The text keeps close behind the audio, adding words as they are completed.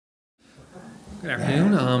Good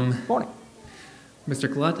afternoon, Morning.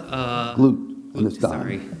 Mr. Glut. Glut, and it's Don.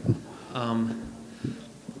 Sorry.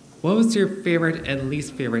 What was your favorite and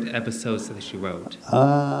least favorite episodes that you wrote?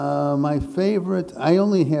 My favorite, I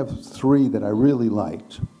only have three that I really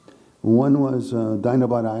liked. One was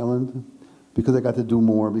Dinobot Island, because I got to do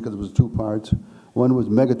more, because it was two parts. One was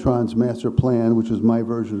Megatron's Master Plan, which was my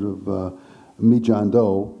version of Meet John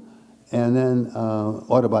Doe. And then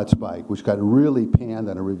Autobot Spike, which got really panned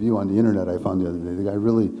on a review on the internet I found the other day. The guy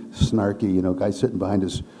really snarky, guy sitting behind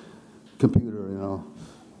his computer,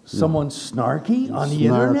 Someone snarky on the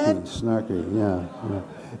internet? Snarky, yeah.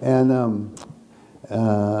 And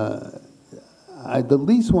the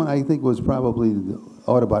least one I think was probably the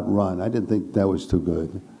Autobot Run. I didn't think that was too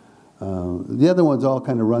good. The other ones all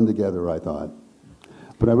kind of run together, I thought.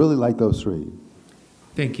 But I really like those three.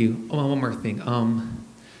 Thank you. Oh, one more thing.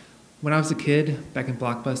 When I was a kid, back in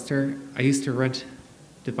Blockbuster, I used to rent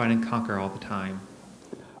Divide and Conquer all the time.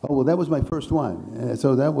 Oh, well, that was my first one.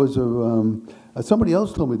 So that was, somebody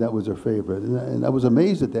else told me that was their favorite. And I was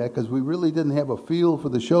amazed at that because we really didn't have a feel for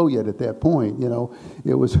the show yet at that point.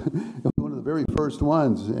 It was one of the very first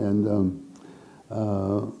ones. And,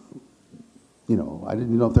 I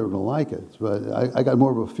didn't know if they were going to like it. But I got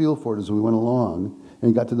more of a feel for it as we went along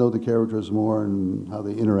and got to know the characters more and how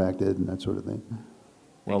they interacted and that sort of thing.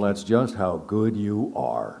 Well, that's just how good you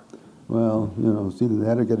are. Well, it's either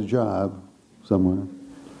that or get a job somewhere.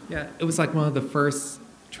 Yeah, it was like one of the first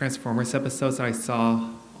Transformers episodes that I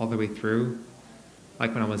saw all the way through,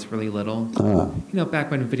 like when I was really little.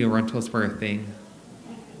 Back when video rentals were a thing.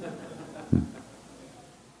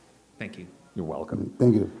 Thank you. You're welcome.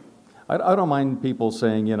 Thank you. I don't mind people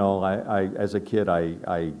saying, I as a kid,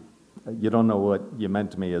 you don't know what you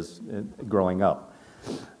meant to me as growing up.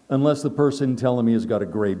 Unless the person telling me has got a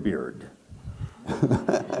gray beard.